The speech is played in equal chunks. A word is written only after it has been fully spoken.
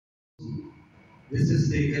This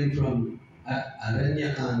is taken from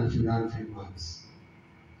Aranya and Funan Films.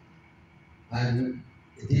 And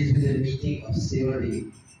it is with a meeting of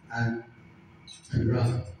Sewari and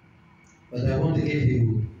Ram. But I want to give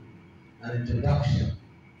you an introduction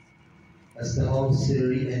as to how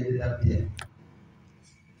Sewari ended up there.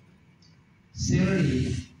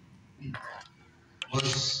 Sewari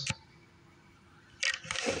was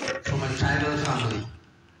from a tribal family.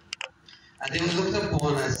 And they were looked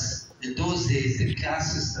upon as, in those days, the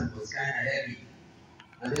caste system was kind of heavy.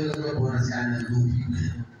 And they were looked upon as kind of low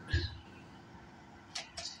people.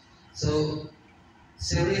 So,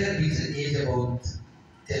 Sewari had reached an age about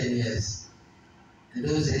 10 years. In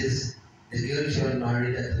those days, the girl she was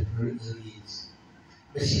married at a very early age.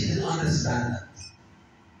 But she didn't understand that.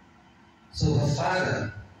 So her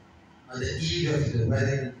father, on the eve of the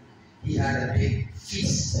wedding, he had a big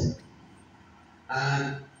feast.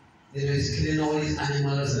 And he was killing all these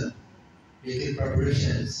animals and making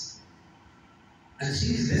preparations. And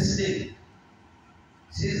she's listening.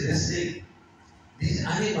 She's listening. These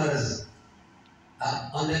animals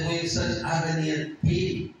are undergoing such agony and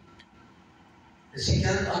pain. And she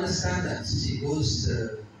can't understand that. So she goes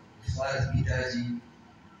to Father Pitaji,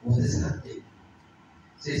 what is happening?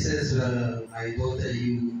 She says, well, my daughter,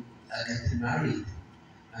 you are getting married.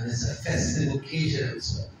 And it's a festive occasion and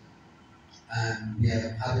so on. And we are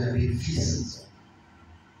having a big feast and so on.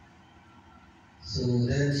 So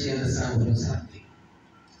then she understands what was happening.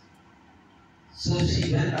 So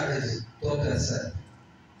she went back and talked to herself,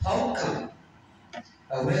 how come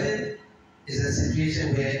a wedding is a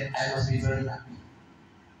situation where I must be very happy?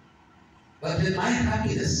 But with my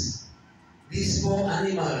happiness, these small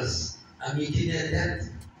animals are meeting their death.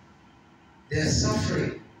 They're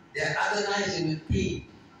suffering. They're agonizing with pain.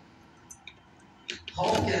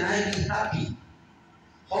 How can I be happy?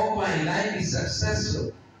 How can my life be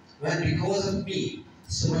successful when because of me,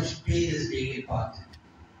 so much pain is being imparted?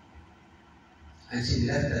 And she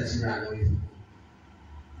left and she ran away from home.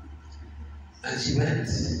 And she went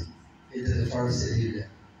into the forested area.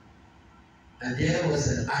 And there was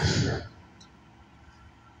an ashram.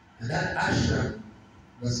 And that ashram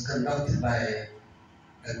was conducted by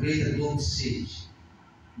a great unknown sage,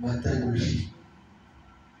 Matan Rishi.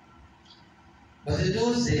 But in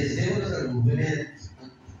those days, they were not women,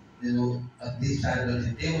 of these tribal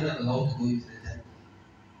things. They were not allowed to go into the temple.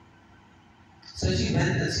 So she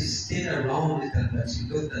went and she stayed around the temple and she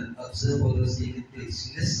looked and observed what was taking place.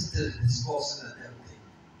 She listened to the discourse and everything.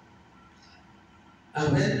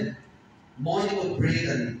 And when morning would break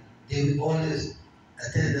and they would always,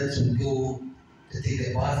 attendants would go to take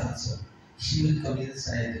their bath and so on, she would come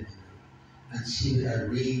inside the room and she would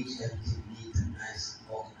arrange everything neat and nice and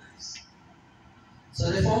organized. So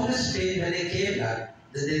they found it strange when they came back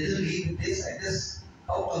that they didn't leave the place like this.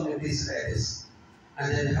 How come the place like this?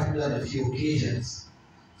 And then it happened on a few occasions.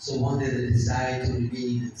 So one day they decided to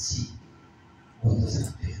remain and see what was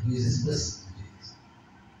happening. Who is this person?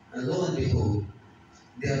 And lo and behold,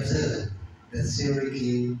 they observed that Sewari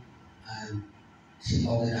came and she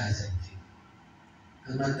organized everything.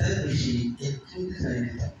 And Matan Rishi included her in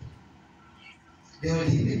the temple. They were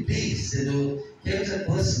deeply pleased. Here is a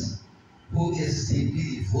person who is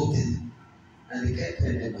deeply devoted, and they kept her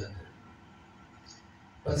in the matter.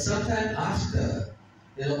 But sometime after,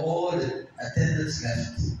 all the attendants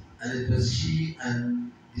left, and it was she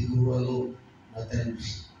and the Guru alone, Matan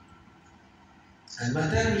Rishi. And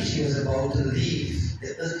Matan Rishi was about to leave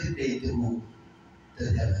the earthly plane to go to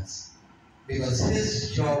the heavens, because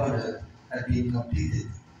his job on earth had been completed.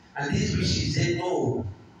 And these rishis, they know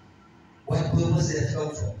what purpose they have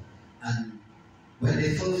come for. And when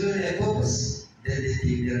they fulfill their purpose, then they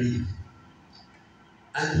take their leave.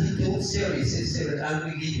 And he told Sewari, he said, Sewari, I'm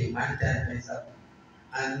going to leave you. My time is up.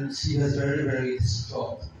 And she was very, very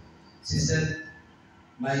distraught. She said,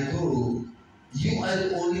 my Guru, you are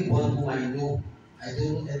the only one whom I know. I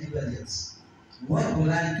don't know anybody else. What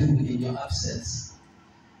will I do in your absence?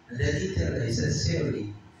 And then he told her, he said,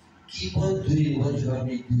 Sewari, keep on doing what you have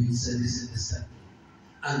been doing service in this temple.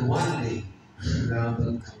 And one day, Ram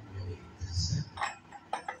will come your way to this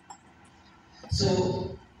temple.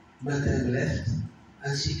 So, Matan left,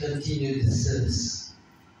 and she continued the service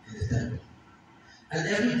in the temple. And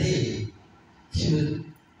every day, she would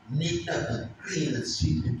neat up and clean and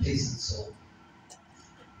sweep the place and so on.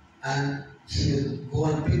 And she would go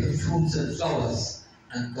and pick the fruits and flowers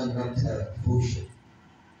and conduct her devotion.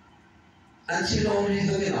 And she would always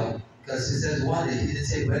looking out, because she says one day, he didn't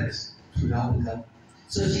say when Shriram will come.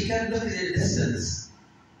 So she kept looking in the distance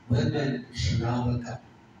when Shriram will come.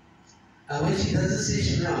 And when she doesn't see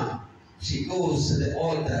Shriram, she goes to the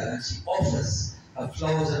altar and she offers of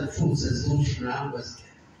flowers and fruits as though Sri Ram was there.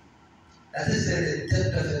 That is the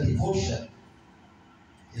depth of her devotion.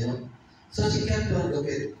 You know. So she kept on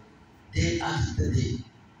looking day after day.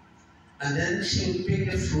 And then she would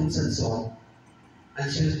pick the fruits and so on.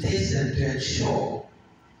 And she would taste them to ensure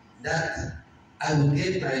that I will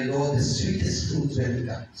give my Lord the sweetest fruit when he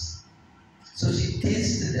comes. So she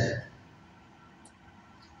tasted them.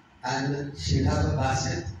 And she would have a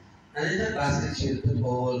basket. And in that basket she would put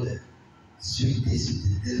all the sweet, tasty,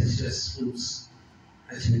 delicious fruits.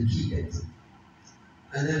 And she would keep it.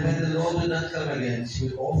 And then when the Lord would not come again, she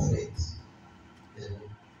would offer it. You know.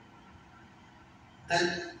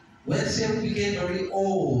 And when Sarah became very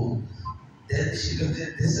old, then she looked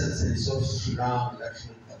at the distance and saw Sri Ram and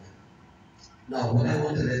Lakshman coming. Now, what I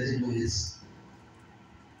want to let you know is,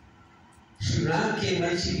 Sri Ram came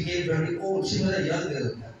when she became very old. She was a young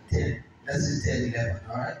girl, 10, that's is 10, 11,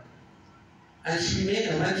 alright? And she made,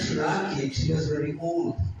 and when Sri Ram came, she was very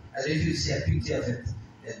old. I don't know if you see a picture of it,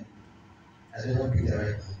 then I don't know picture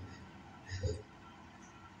right now.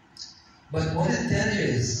 But what I tell you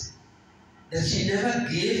is that she never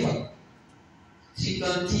gave up. She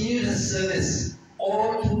continued her service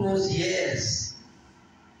all through those years,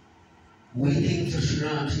 waiting for Sri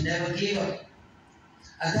Ram. She never gave up.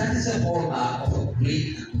 And that is a hallmark of a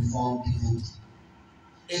great and profound devotee.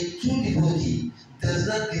 A true devotee does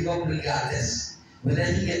not give up regardless. Whether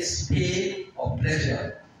he gets pain or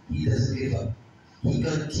pleasure, he doesn't give up. He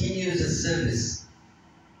continues the service.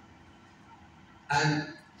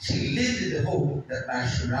 And she lived in the hope that my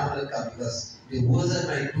Sri Ram will come, because the words of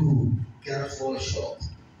my guru cannot fall short.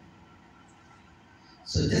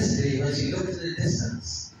 So this day, when she looked in the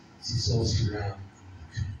distance, she saw Sri Ram.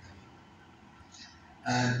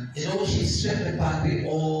 And you know, she swept the pathway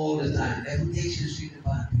all the time. Every day she swept the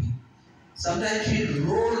pathway. Sometimes she would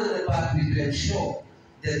roll on the pathway to ensure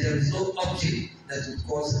that there is no object that would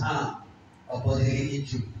cause harm or bodily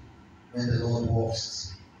injury when the Lord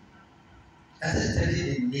walks. That is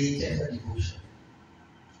telling the nature of her devotion,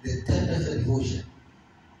 the depth of her devotion.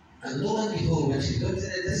 And lo and behold, when she looked in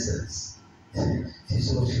the distance, she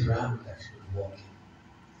saw Sri Ram actually walking.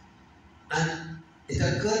 And it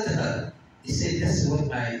occurred to her, he said, this is what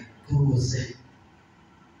my guru was saying,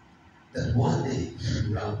 that one day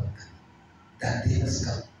Sri Ram will come. That day has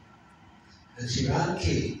come. And Sri Ram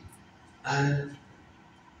came, and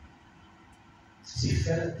she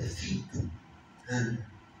fell at the feet, and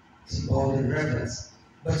she bowed in reverence.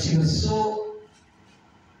 But she was so,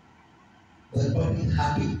 well, probably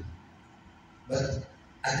happy. But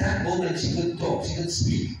at that moment she couldn't talk, she couldn't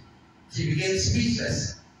speak. She became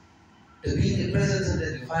speechless. To be in the presence of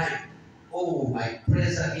the divine. Oh, my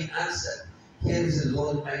prayers have been answered. Here is the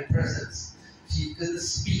Lord in my presence. She couldn't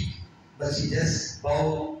speak, but she just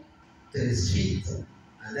bowed to his feet.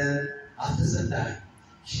 And then after some time,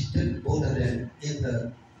 she took both of them in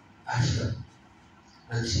the ashram.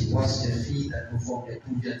 And she washed their feet and performed their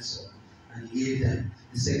puja and so on. And he gave them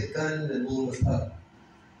the second and mold of her.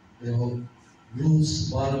 You know,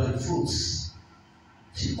 roots, bulb, and fruits.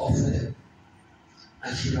 She offered them.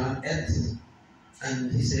 And Sri Ram ate it.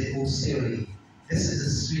 And he said, oh, Siri, this is the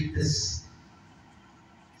sweetest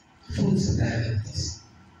fruits that I have tasted.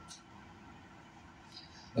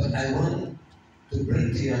 But I want to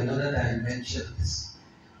bring to you another dimension of this.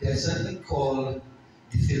 There's something called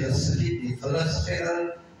the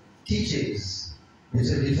philosophical teachings, which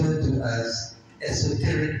are referred to as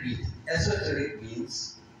esoteric reading. Esoteric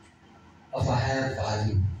means of a higher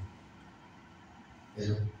value. You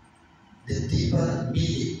know, the deeper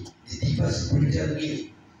meaning, the deeper spiritual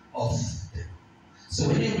meaning of them. So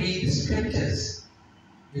when you read the scriptures,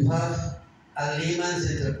 you have a layman's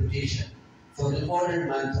interpretation for the ordinary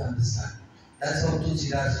man to understand. That's how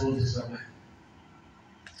Tulsidas wrote this Ramayan.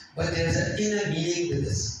 But there's an inner meaning to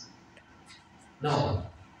this. Now,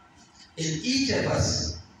 in each of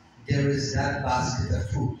us, there is that basket of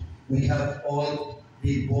fruit. We have all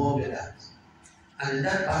been born with that. And in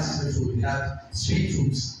that basket of fruit, we have sweet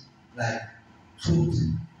fruits like truth,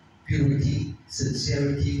 purity,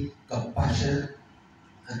 sincerity, compassion,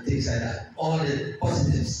 and things like that. All the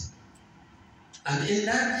positives. And in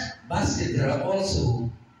that basket, there are also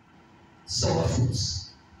sour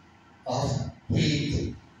fruits of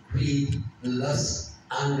hate, greed, lust,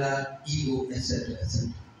 anger, ego, etc., etc.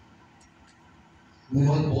 We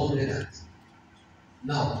all born with that.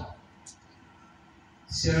 Now,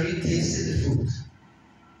 Siri tasted the fruit,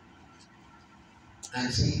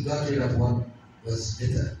 and she got rid of what was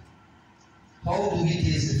bitter. How do we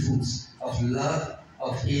taste the fruits of love,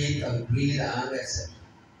 of hate, of greed, anger, etc.?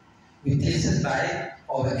 We taste it by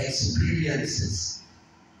our experiences.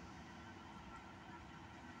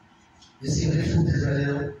 You see what the fruit is right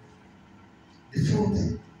now? The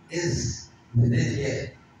fruit is within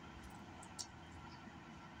here.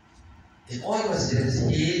 In all of us there is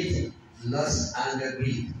hate, lust, anger,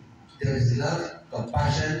 greed. There is love,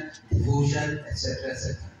 compassion, devotion, etc.,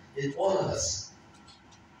 etc. In all of us.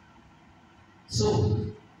 So,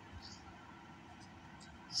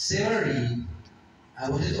 Sarah, I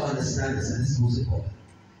want you to understand this, and this is most important.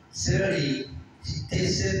 Sarah, she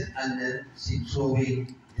tasted and then she threw away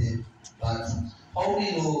the bad fruit. How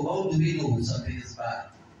do we know something is bad?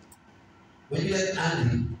 When you get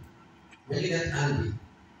angry,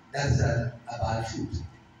 that's a bad fruit.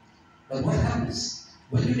 But what happens?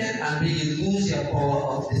 When you get angry, you lose your power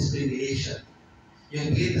of discrimination. You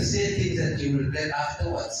begin to say things that you regret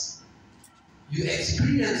afterwards. You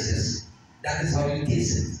experience this. That is how you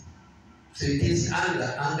taste it. So you taste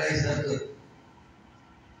anger. Anger is not good.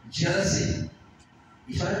 Jealousy.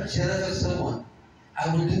 If I'm jealous of someone,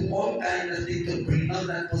 I will do all kinds of things to bring on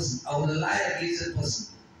that person. I will lie against that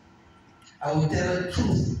person. I will tell the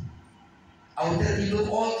truth. I will tell people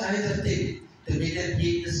all kinds of things to make them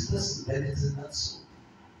hate this person, but it is not so.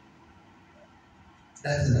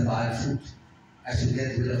 That is a bad fruit. I should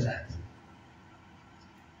get rid of that.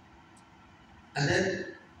 And then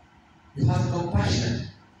you have compassion.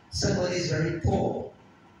 Somebody is very poor.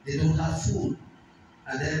 They don't have food.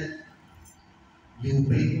 And then you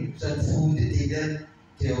bring some food, you take them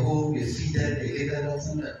to your home, you feed them, you give them more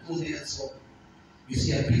food and clothing and so on. You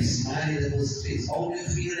see a big smile in the person's face. How do you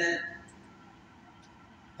feel then?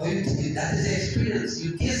 How you think that is the experience.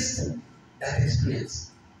 You taste that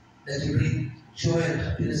experience. That you bring joy and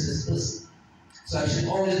happiness to this person. So I should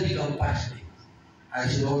always be compassionate. I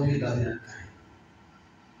should always be loving and kind.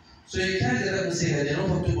 So you can't get up and say, well, you know,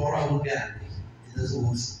 from tomorrow I won't be angry. It doesn't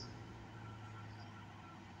work.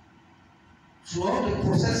 Throughout the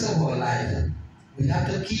process of our life, we have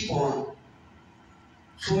to keep on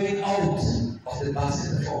throwing out of the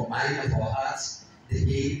basket of our mind, of our hearts, the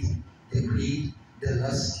hate, the greed, the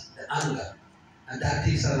lust, the anger. And that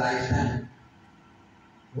takes a lifetime.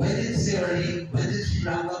 When did she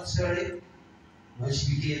run up Sarah? When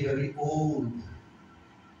she became very old.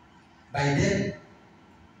 By then,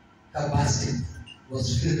 her basket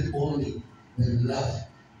was filled only with love,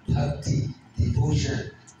 bhakti,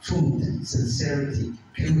 devotion, truth, sincerity,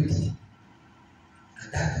 purity.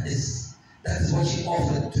 And that is what she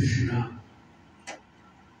offered to Sri Ram.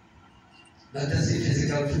 Not just the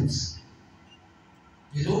physical fruits.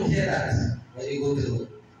 You don't hear that when you go to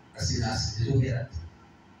Asinas. You don't hear that.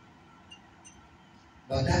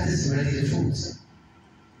 But that is really the fruits.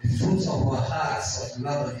 The fruits of our hearts of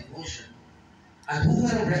love and devotion. And who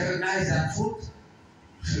will recognize that fruit?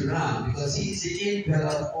 Sri Ram, because he is the indweller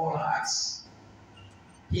of all hearts.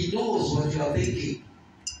 He knows what you are thinking.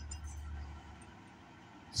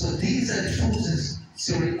 So these are the fruits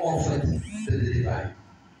that Sri offered to the divine.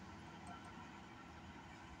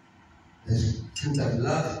 The fruit of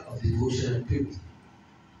love, of devotion, and purity.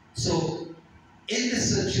 So, in the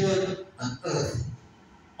sojourn on earth,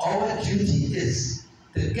 our duty is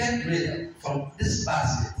to get rid from this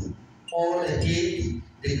basket all the hate,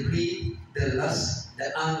 the greed, the lust,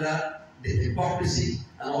 the anger, the hypocrisy,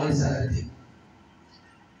 and all these other things.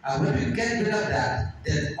 And when we get rid of that,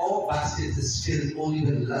 then our basket is filled only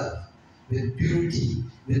with love, with purity,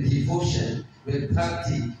 with devotion, with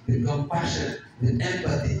bhakti, with compassion, with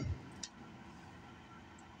empathy.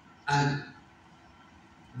 And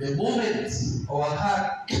the moment our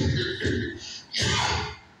heart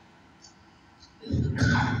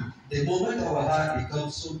the moment our heart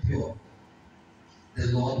becomes so pure, the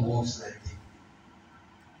Lord walks like him.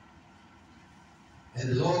 And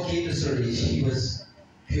the Lord came to Sarah, she was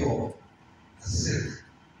pure as silk.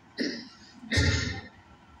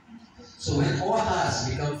 So when our hearts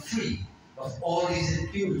become free of all these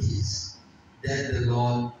impurities, then the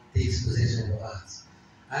Lord takes possession of our hearts.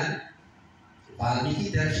 And Valmiki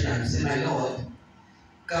Darshan said, my Lord,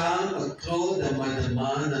 come clothe the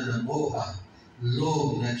Madaman and the Moha,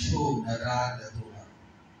 lo nacho naradadura.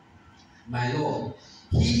 My Lord,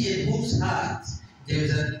 he in whose heart there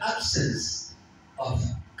is an absence of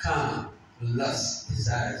calm, lust,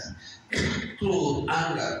 desires, clothed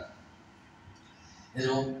anger,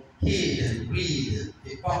 hate and greed and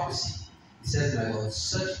hypocrisy. He says, my Lord,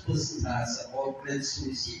 such persons' hearts are all cleansed to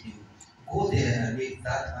receive you. Go there and make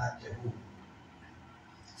that heart your home.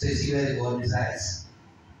 So you see where the God resides?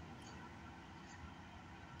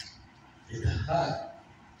 In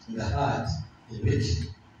the heart in which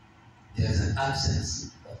there is an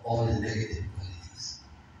absence of all the negative qualities.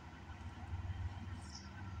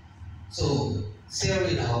 So,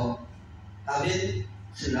 Sarah now,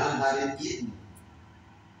 Sri Ram having eaten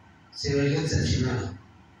So when he looks at Shri Ram,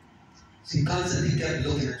 she constantly kept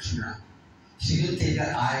looking at Shri Ram. She couldn't take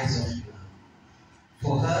her eyes off Shri Ram.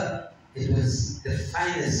 For her, it was the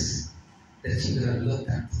finest that she could have looked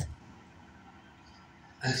at.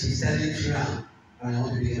 And she's telling Shri Ram, and I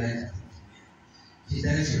want to be right at it. She's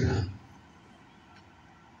telling Shri Ram,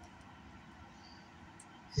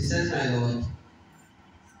 she says, my Lord,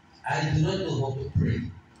 I do not know how to pray.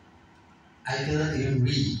 I cannot even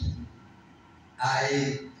read.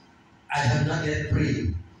 I have not yet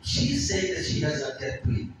prayed. She said that she has not yet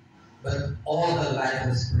prayed, but all her life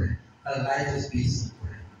was prayer. Her life was based on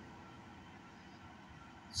prayer.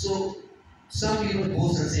 So some people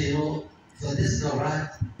boast and say, for this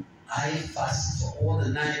Navrat, I fasted for all the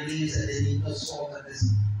 9 days and then eat no salt and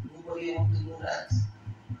this. Nobody wants to know that.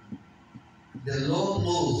 The Lord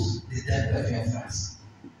knows the depth of your fast.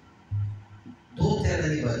 Don't tell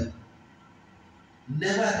anybody.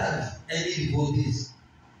 Never have any devotees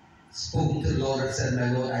spoken to the Lord and said,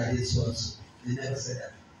 my Lord, I did so and so. They never said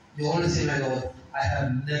that. They always say, my Lord, I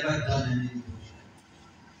have never done any devotion.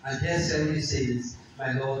 And here somebody says,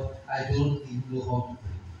 my Lord, I don't even know how to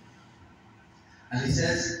pray. And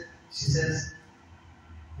she says,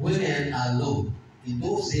 women are low. In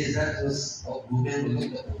those days, that was how women were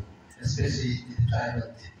looked upon, especially in the tribal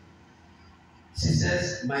day. She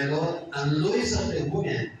says, my Lord, and lowest of the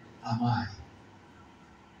women am I.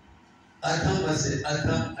 Adam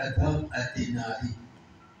ati Nari.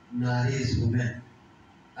 Nari is woman.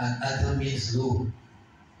 And Adam means low.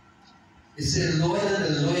 It says, lower than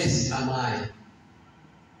the lowest am I.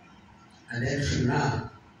 And then Shri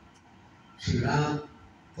Ram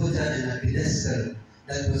put her in a pedestal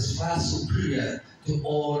that was far superior to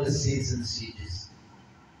all the saints and sages.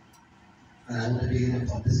 And I want to begin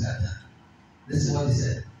from this letter. This is what he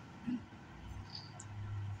said.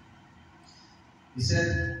 He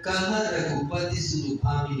said, Kaha Raghupati Sudhu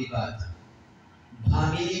Bhamini Bhata.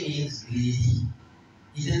 Bhamini means lady.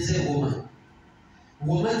 He didn't say woman.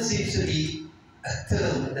 Woman seems to be a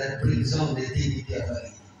term that brings on the dignity of a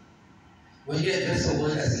lady. When you address a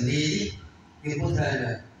woman as a lady, you put her in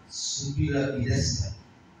a superior pedestal.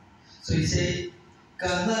 So he said,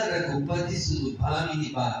 Kaha Raghupati Sudhu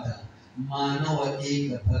Bhamini Bhata. Manava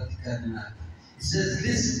Eka Bhakti Karnata. He says,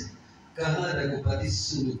 listen, Kaha Raghupati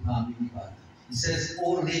Sudhu Bhamini Bhata. He says,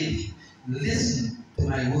 oh lady, listen to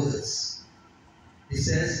my words. He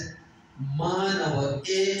says, Manava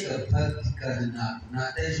Eka Bhakti Karnata. Now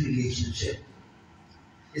that's relationship.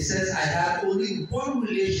 He says, I have only one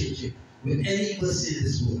relationship with any person in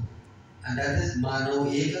this world, and that is Manava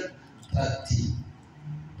Eka Bhakti.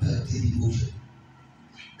 Bhakti devotion.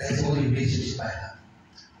 That's the only relationship I have.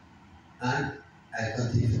 And I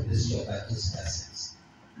continue from this short by those lessons.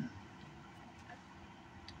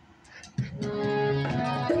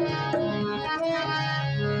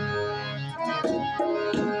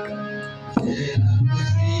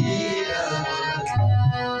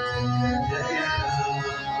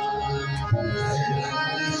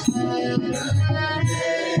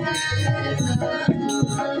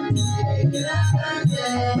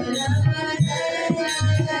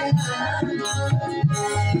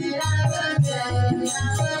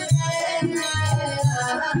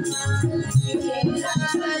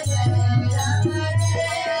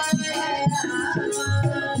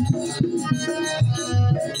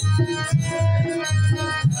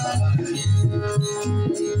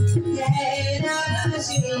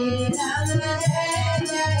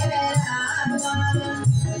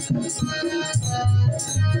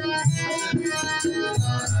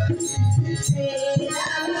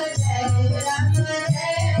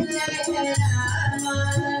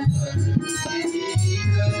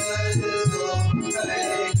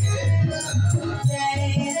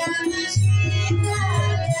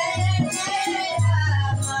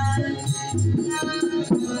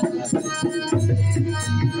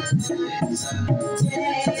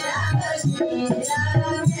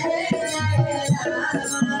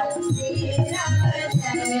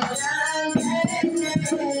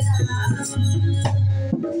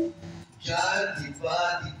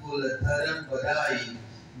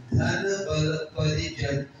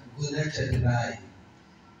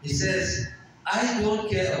 He says, I don't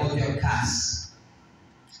care about your caste.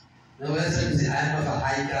 Now, when somebody says, I am of a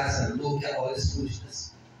high caste and low caste, all this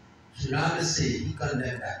foolishness. Shri Ram is saying, he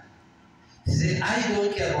condemned that. He said, I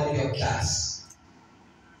don't care about your caste.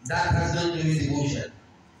 That has nothing to do with devotion.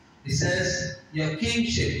 He says, your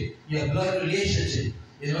kingship, your blood relationship.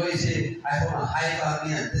 He said, I'm from a high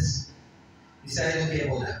family and this. He said, I don't care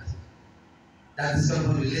about that. That is come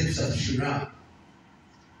from the lips of Shri Ram.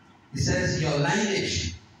 He says, your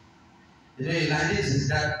lineage. Your lineage is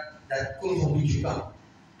that code from which you come.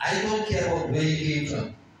 I don't care about where you came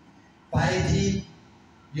from. Piety,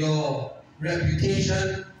 your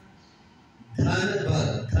reputation,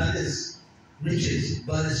 dhan is riches,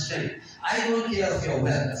 birth is strength. I don't care of your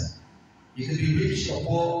wealth. You can be rich or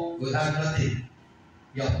poor without nothing.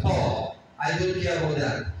 You're poor. I don't care about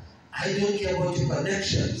that. I don't care about your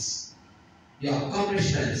connections, your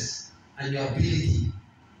accomplishments, and your ability.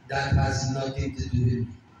 That has nothing to do with me.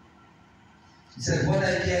 He said, what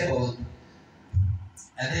I care about,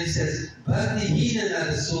 and then he says, Bhakti hina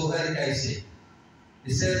nada sohar kaise.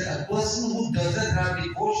 He says, a person who doesn't have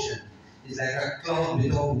devotion is like a cloud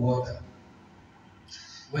without water.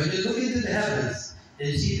 When you look into the heavens and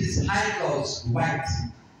you see these high clouds, white,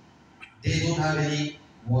 they don't have any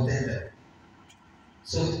water in them.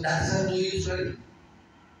 So that's of no use really.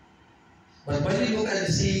 But when you look and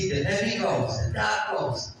you see the heavy clouds, the dark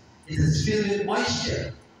clouds, it is filled with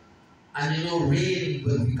moisture. And you know rain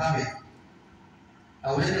will be coming.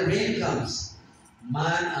 And when the rain comes,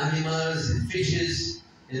 man, animals, fishes,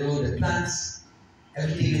 the plants,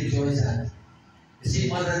 everything enjoys that. You see,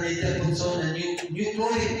 Mother Nature puts on a new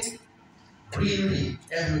clothing, greenery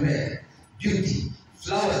everywhere, beauty,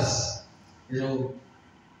 flowers,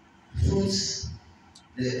 fruits.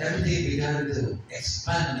 Everything began to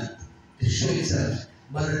expand, to show itself.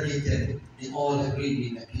 Mother Nature in all the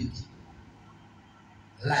greenery and beauty.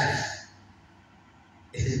 Life.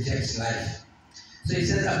 It injects life. So he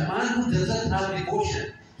says, a man who doesn't have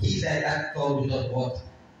devotion, he's like that cloud without water.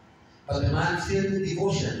 But the man filled with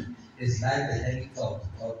devotion is like the heavy cloud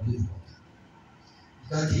without water. He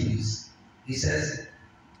continues. He says,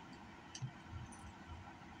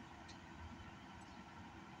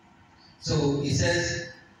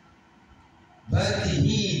 Bhakti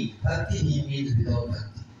means without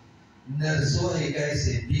bhakti. Narso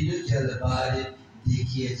ekaise, binu jalabare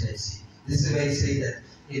dekhiye jaise. This is why I say that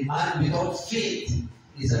a man without faith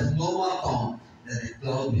is of no more account than a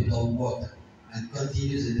cloud without water, and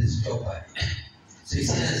continues in this chopper. So he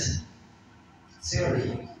says,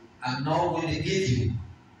 sorry, I'm now going to give you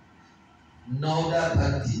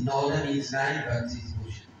NawdaBhakti. Nawda means 9, Bhakti is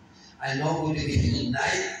devotion. I'm now going to give you 9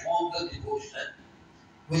 forms of devotion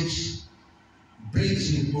which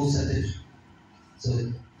brings you closer to me. So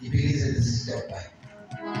he begins in this chopper.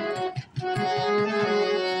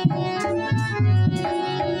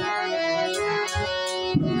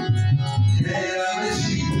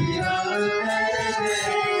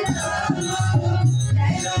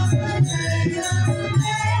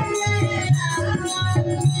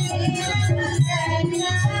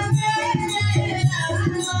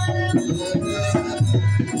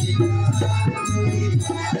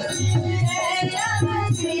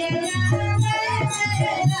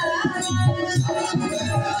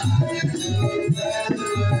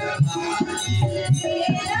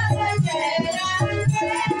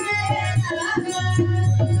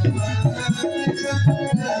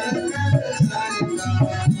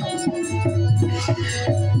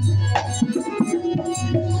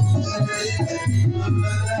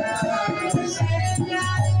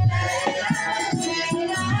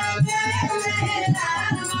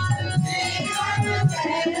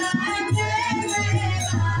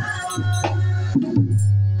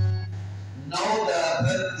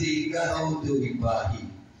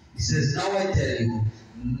 He says, now I tell you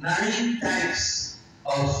 9 types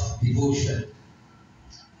of devotion.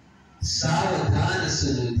 Savadhana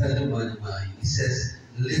sunu dharmanamai. He says,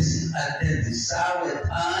 listen attentively.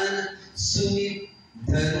 Savadhana sunu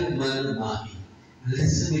dharmanamai.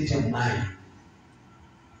 Listen with your mind.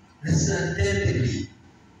 Listen attentively.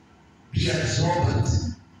 Be absorbent.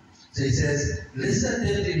 So he says, listen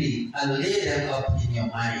attentively and lay them up in your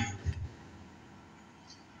mind.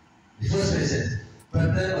 The first one says,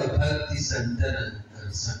 Pratama Bhakti Santana.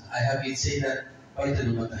 I have been saying that quite a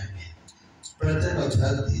number of times. Pratama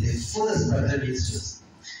Bhakti, the first Pratama means first.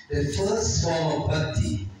 The first form of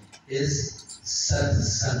Bhakti is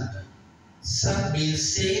Satsangh. Sat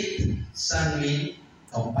means saint, Sang means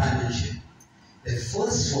companionship. The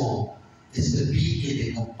first form is to be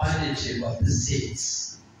in the companionship of the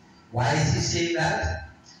saints. Why is he saying that?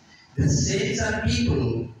 The saints are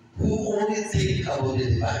people who only think about the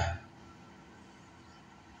divine.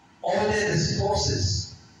 All their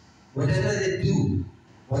discourses, whatever they do,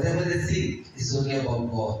 whatever they think, is only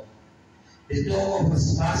about God. They talk of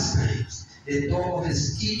his pastimes, they talk of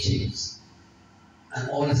his teachings, and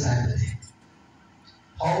all the side of it.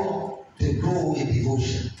 How to grow in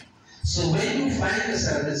devotion. So when you find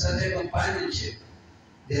yourself in such a companionship,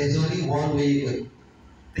 there is only one way you can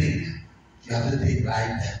think. You have to think like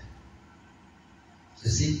that. You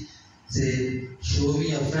see, say, show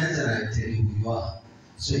me your friends and I'll tell you who you are.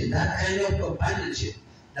 So in that kind of companionship,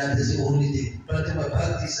 That is the only thing. Pratama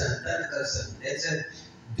Bhakti Santan Karsan. They said,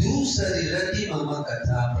 Dusari Rati Mama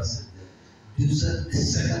Katha Prasanda. Dusari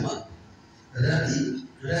Sakama.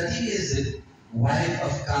 Rati is the wife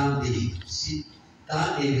of Kamdev.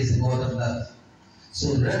 Kamdev is the god of love.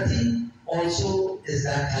 So Rati also is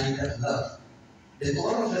that kind of love. The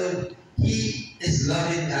god of love, he is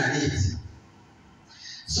love incarnate.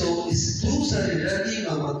 So it's Dusari Rati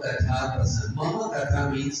Mama Katha Prasanda. Mama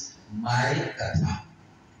Katha means my Katha.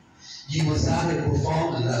 You must have a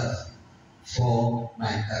profound love for my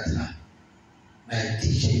Katha, my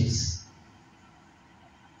teachings.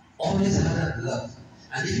 Always have that love.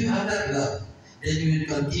 And if you have that love, then you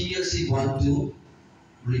will continuously want to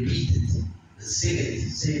repeat it,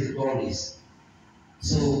 sing the glories.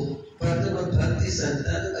 So, Pratama Bhakti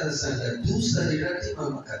Santana Karasanga, Dusari Rati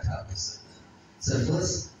Mama Katha Prasanga. So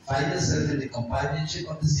first, find yourself in the companionship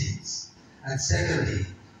of the saints. And secondly,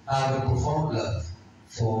 have a profound love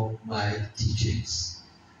for my teachings.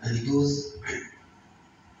 And he goes,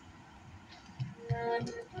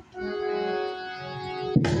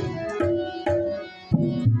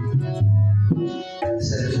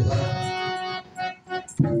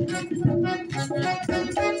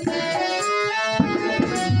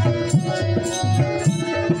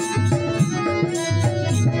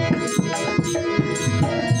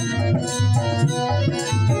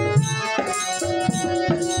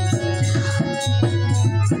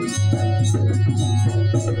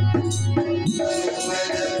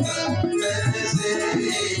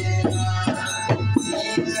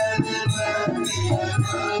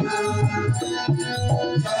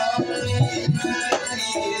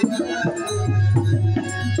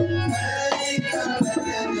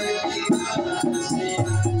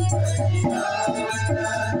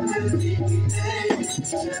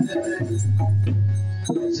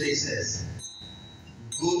 so he says,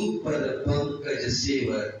 Guru Padapam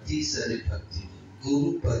Kajaseva Tisari Bhakti.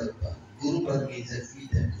 Guru Padapam. Guru Pad means the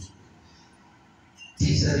feet of Guru.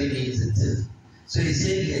 Tisari means the third. So he's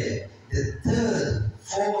saying here, the third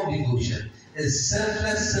form of devotion is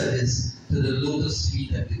selfless service to the lotus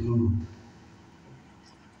feet of the Guru.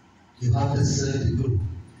 You have to serve the Guru.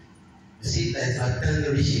 You see, like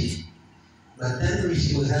Satsangh Rishi. Satsangh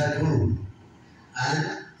Rishi was our Guru.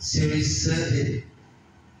 And Siri served him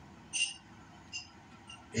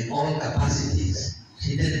in all capacities.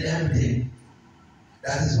 She did everything.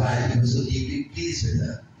 That is why he was so deeply pleased with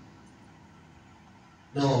her.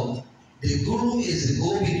 Now, the Guru is the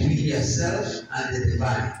go-between yourself and the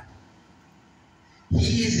divine.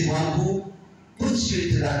 He is the one who puts you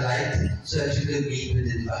into that light so that you can meet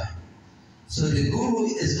with the divine. So the Guru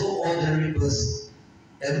is no ordinary person.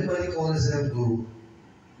 Everybody calls himself Guru.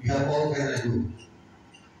 You have all kinds of Guru.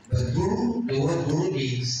 But Guru, the word Guru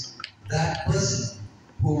means that person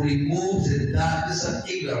who removes the darkness of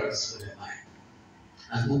ignorance from your mind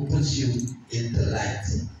and who puts you in the light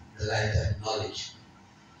of knowledge.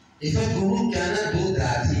 If a Guru cannot do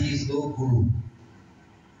that, he is no Guru.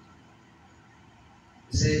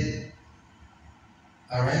 You see,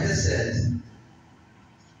 a writer said,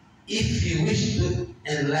 if you wish to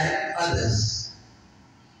enlighten others,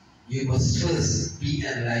 you must first be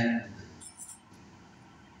enlightened.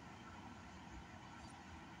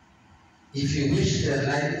 If you wish to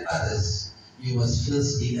enlighten others, you must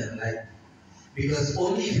first be enlightened. Because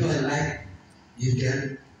only if you are enlightened, you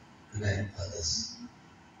can enlighten others.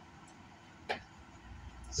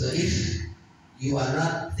 So if you are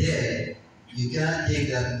not there, you cannot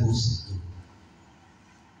take that post.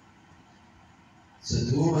 So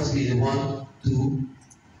the Guru must be the one to,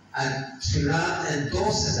 and Sri Ram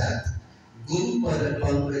endorses that, Guru Pada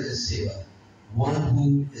Pankaj Seva, one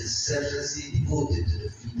who is selflessly devoted to the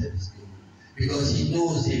feet of his Guru, because he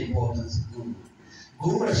knows the importance of Guru.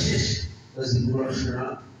 Guru Ashish was the Guru of Sri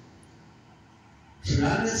Ram. Sri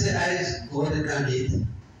Ram said, I God incarnate.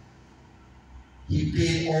 He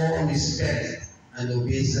paid all respect and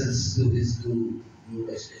obeisance to his Guru, Guru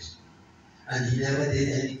Ashish. And he never did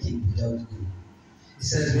anything without Guru. He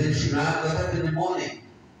says when Sri Ram got up in the morning,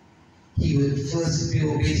 he would first pay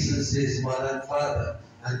obeisance to his mother and father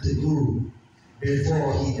and to Guru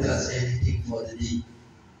before he does anything for the day.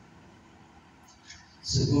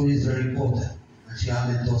 So Guru is very important, and Sri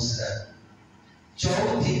Ram endorses that.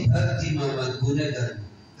 Chauti Bhakti Mama Gunagan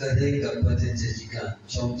Kadeka Patanjajikan.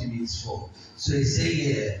 Chauti means four. So he's saying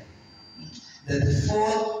here that the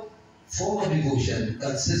fourth form of devotion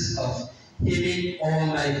consists of hymning all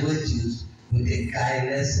my virtues with a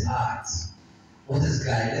guileless heart. What is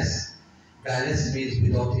guileless? Guileless means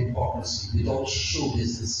without hypocrisy, without show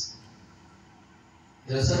business.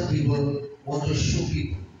 You know, some people want to show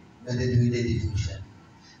people when they do their devotion.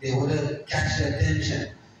 They want to catch their attention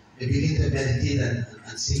they begin to meditate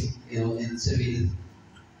and sing, in Savi.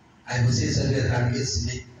 I would say Savi Hardik is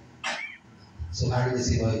me. So Hardik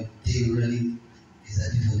is saying, they really is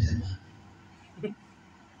a devoted man.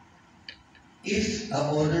 If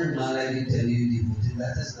a ordered man, I will tell you devoted,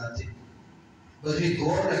 that is nothing. But if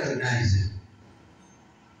God recognizes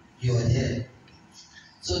you are there.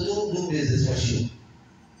 So don't do business for show.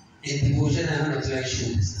 In devotion, I am not like show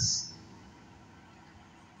business.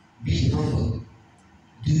 Be humble.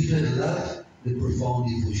 Do it with love, with profound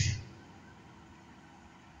devotion.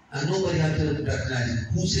 And nobody has to recognize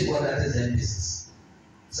it. Who say what that is their business?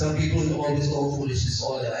 Some people always go foolishness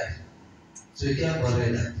all their life. So you can't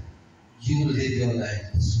bother that. You will live your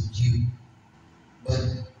life to suit you. But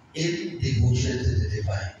in devotion to the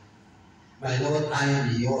divine. My Lord, I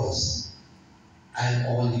am yours. I am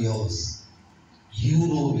all yours. You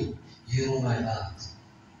know me. You know my heart.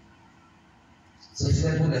 So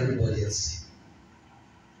forget what everybody else says.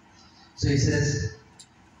 So he says,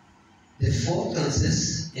 the fourth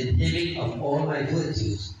consists in hymning of all my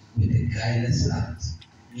virtues with a guileless heart,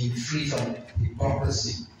 being free from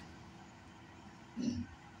hypocrisy.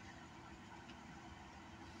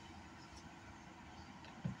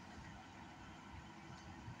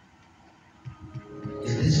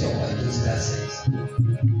 In this shop, I do that sense.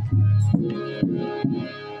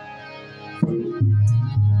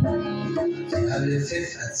 So I have the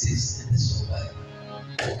fifth and sixth in this shop.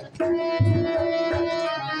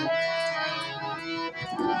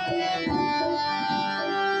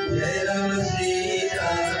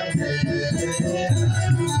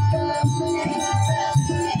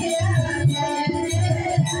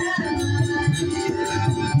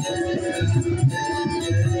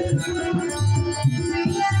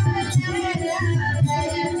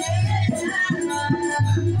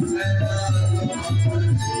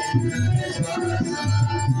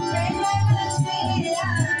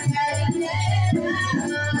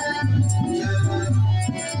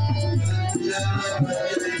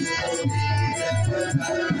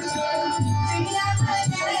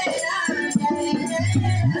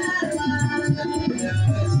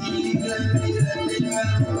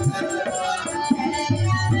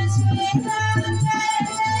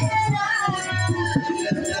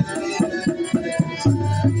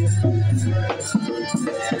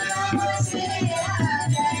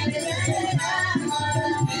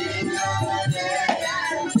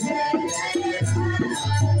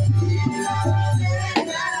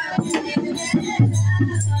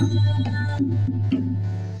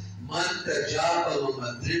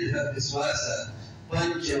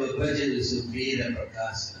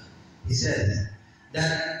 He said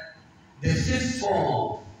that the fifth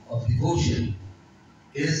form of devotion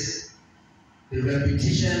is the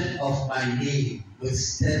repetition of my name with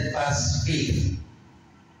steadfast faith.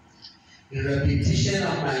 The repetition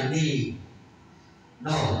of my name.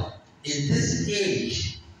 Now, in this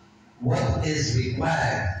age, what is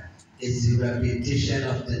required is the repetition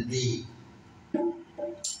of the name.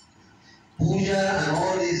 Puja and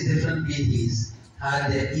all these different deities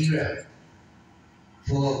had their era.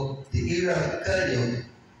 For the era of Kali,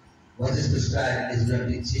 what is prescribed is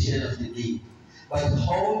repetition of the name. But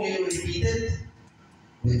how do you repeat it?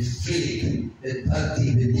 With faith, with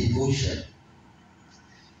bhakti, with devotion.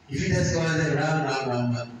 If you just go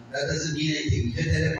around, that doesn't mean anything.